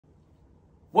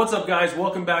What's up guys,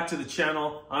 welcome back to the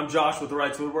channel. I'm Josh with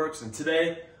Wrights Woodworks, and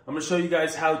today I'm going to show you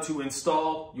guys how to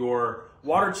install your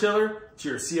water chiller to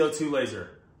your CO2 laser.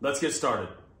 Let's get started.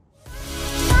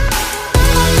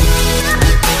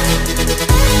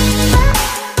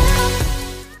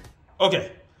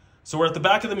 Okay, so we're at the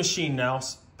back of the machine now,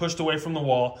 pushed away from the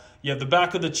wall. You have the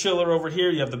back of the chiller over here,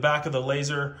 you have the back of the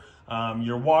laser.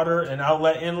 Your water and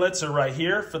outlet inlets are right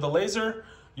here for the laser.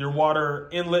 Your water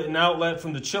inlet and outlet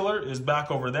from the chiller is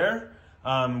back over there.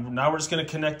 Now we're just going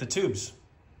to connect the tubes.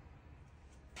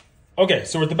 Okay,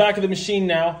 so we're at the back of the machine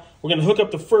now. We're going to hook up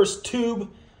the first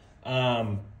tube. We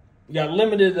got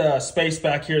limited space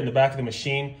back here in the back of the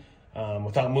machine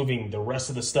without moving the rest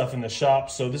of the stuff in the shop.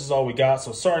 So this is all we got.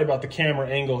 So sorry about the camera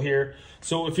angle here.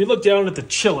 So if you look down at the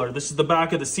chiller, this is the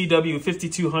back of the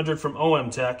CW5200 from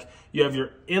OMTech. You have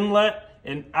your inlet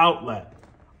and outlet.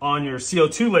 On your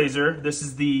CO2 laser, this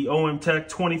is the OMTech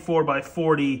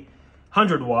 24x40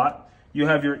 100 watt. You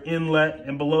have your inlet,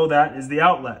 and below that is the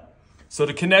outlet. So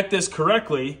to connect this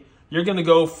correctly, you're going to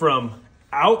go from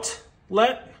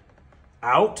outlet,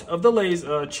 out of the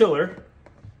laser chiller,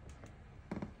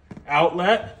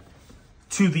 outlet,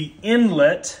 to the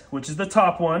inlet, which is the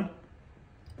top one,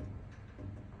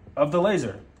 of the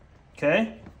laser.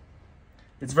 Okay?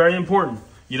 It's very important.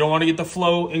 You don't want to get the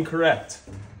flow incorrect.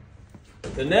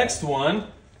 The next one,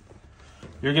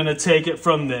 you're going to take it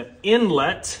from the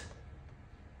inlet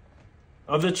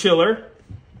of the chiller,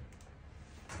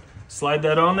 slide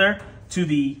that on there, to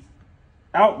the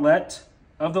outlet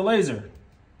of the laser.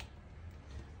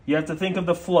 You have to think of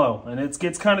the flow, and it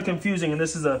gets kind of confusing, and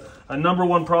this is a number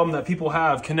one problem that people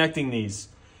have connecting these.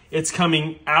 It's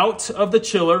coming out of the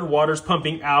chiller, water's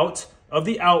pumping out of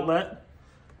the outlet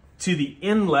to the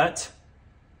inlet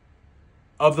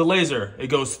of the laser. It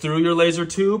goes through your laser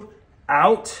tube,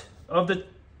 out of the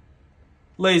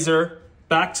laser,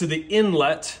 back to the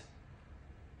inlet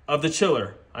of the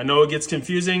chiller. I know it gets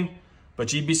confusing,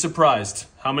 but you'd be surprised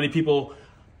how many people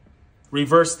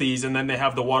reverse these and then they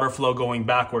have the water flow going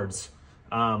backwards.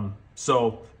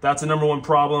 So that's a number one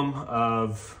problem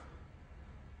of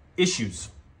issues.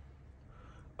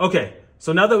 Okay,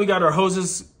 so now that we got our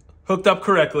hoses hooked up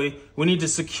correctly, we need to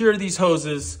secure these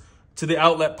hoses to the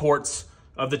outlet ports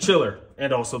of the chiller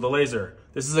and also the laser.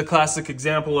 This is a classic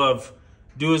example of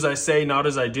do as I say, not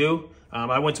as I do.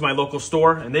 I went to my local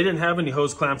store and they didn't have any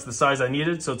hose clamps the size I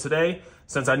needed. So today,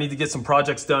 since I need to get some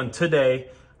projects done today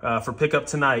for pickup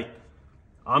tonight,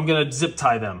 I'm gonna zip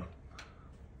tie them.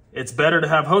 It's better to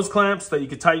have hose clamps that you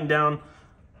could tighten down,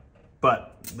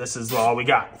 but this is all we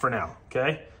got for now,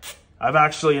 okay? I've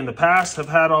actually in the past have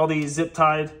had all these zip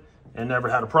tied and never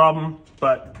had a problem,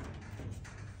 but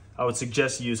I would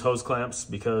suggest you use hose clamps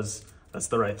because that's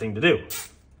the right thing to do.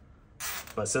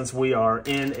 But since we are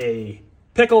in a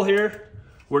pickle here,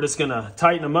 we're just gonna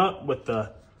tighten them up with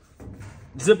the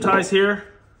zip ties here,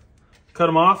 cut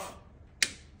them off,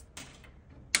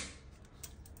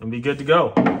 and be good to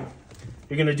go.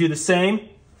 You're gonna do the same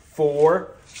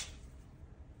for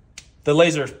the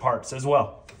laser parts as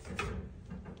well.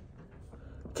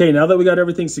 Okay, now that we got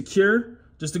everything secure,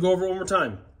 just to go over it one more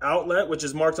time. Outlet, which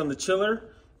is marked on the chiller,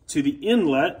 to the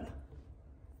inlet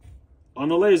on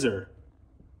the laser.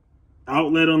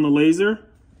 Outlet on the laser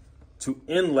to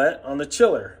inlet on the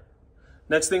chiller.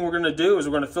 Next thing we're gonna do is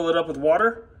we're gonna fill it up with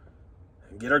water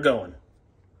and get her going.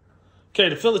 Okay,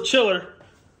 to fill the chiller,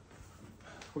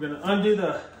 we're gonna undo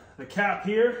the cap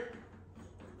here.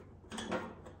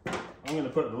 I'm gonna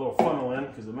put a little funnel in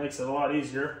because it makes it a lot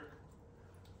easier.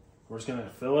 We're just gonna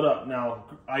fill it up. Now,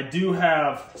 I do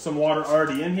have some water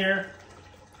already in here.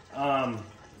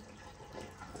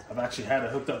 I've actually had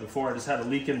it hooked up before. I just had a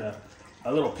leak in a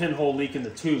little pinhole leak in the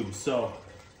tube. So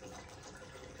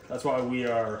that's why we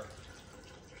are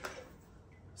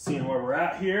seeing where we're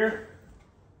at here.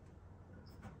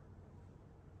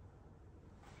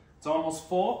 It's almost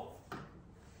full.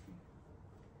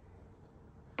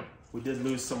 We did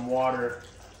lose some water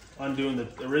undoing the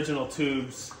original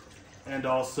tubes and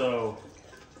also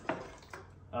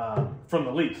from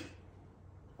the leak.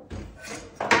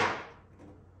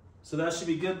 So that should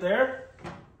be good there.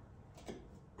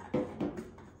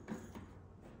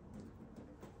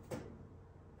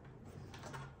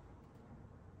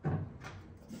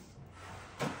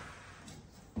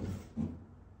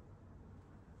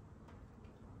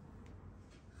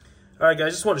 All right,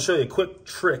 guys, just want to show you a quick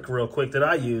trick real quick that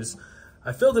I use.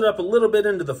 I filled it up a little bit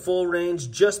into the full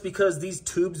range just because these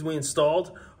tubes we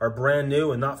installed are brand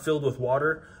new and not filled with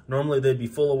water. Normally they'd be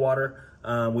full of water.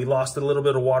 We lost a little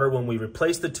bit of water when we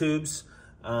replaced the tubes.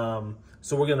 So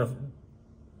we're gonna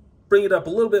bring it up a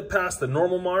little bit past the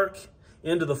normal mark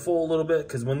into the full a little bit,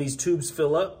 because when these tubes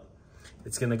fill up,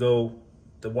 it's gonna go,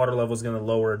 the water level is gonna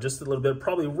lower just a little bit,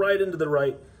 probably right into the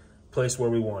right place where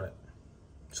we want it.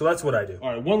 So that's what I do. All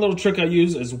right, one little trick I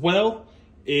use as well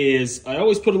is I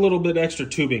always put a little bit extra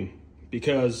tubing,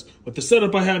 because with the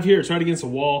setup I have here, it's right against the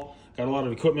wall. Got a lot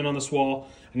of equipment on this wall.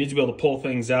 I need to be able to pull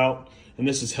things out, and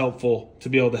this is helpful to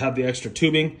be able to have the extra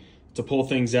tubing to pull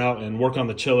things out and work on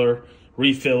the chiller,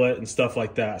 refill it and stuff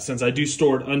like that. Since I do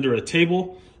store it under a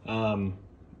table on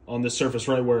this surface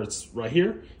right where it's right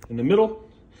here in the middle.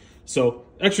 So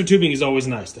extra tubing is always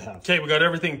nice to have. Okay, we got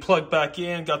everything plugged back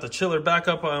in, got the chiller back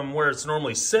up where it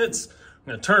normally sits. I'm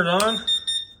gonna turn it on,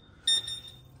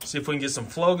 see if we can get some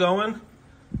flow going,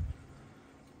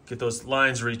 get those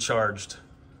lines recharged.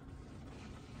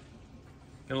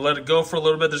 Gonna let it go for a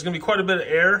little bit. There's gonna be quite a bit of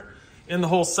air in the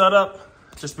whole setup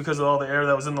just because of all the air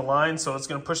that was in the line. So it's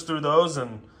gonna push through those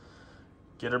and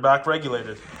get her back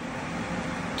regulated.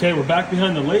 Okay, we're back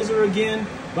behind the laser again.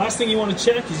 Last thing you wanna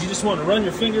check is you just wanna run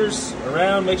your fingers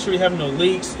around, make sure you have no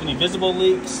leaks, any visible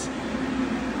leaks.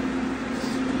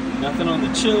 Nothing on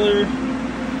the chiller.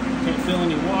 Can't feel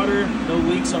any water. No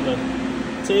leaks on the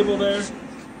table there.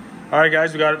 All right,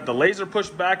 guys, we got the laser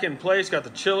pushed back in place, got the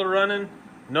chiller running,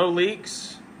 no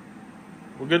leaks.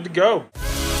 We're good to go.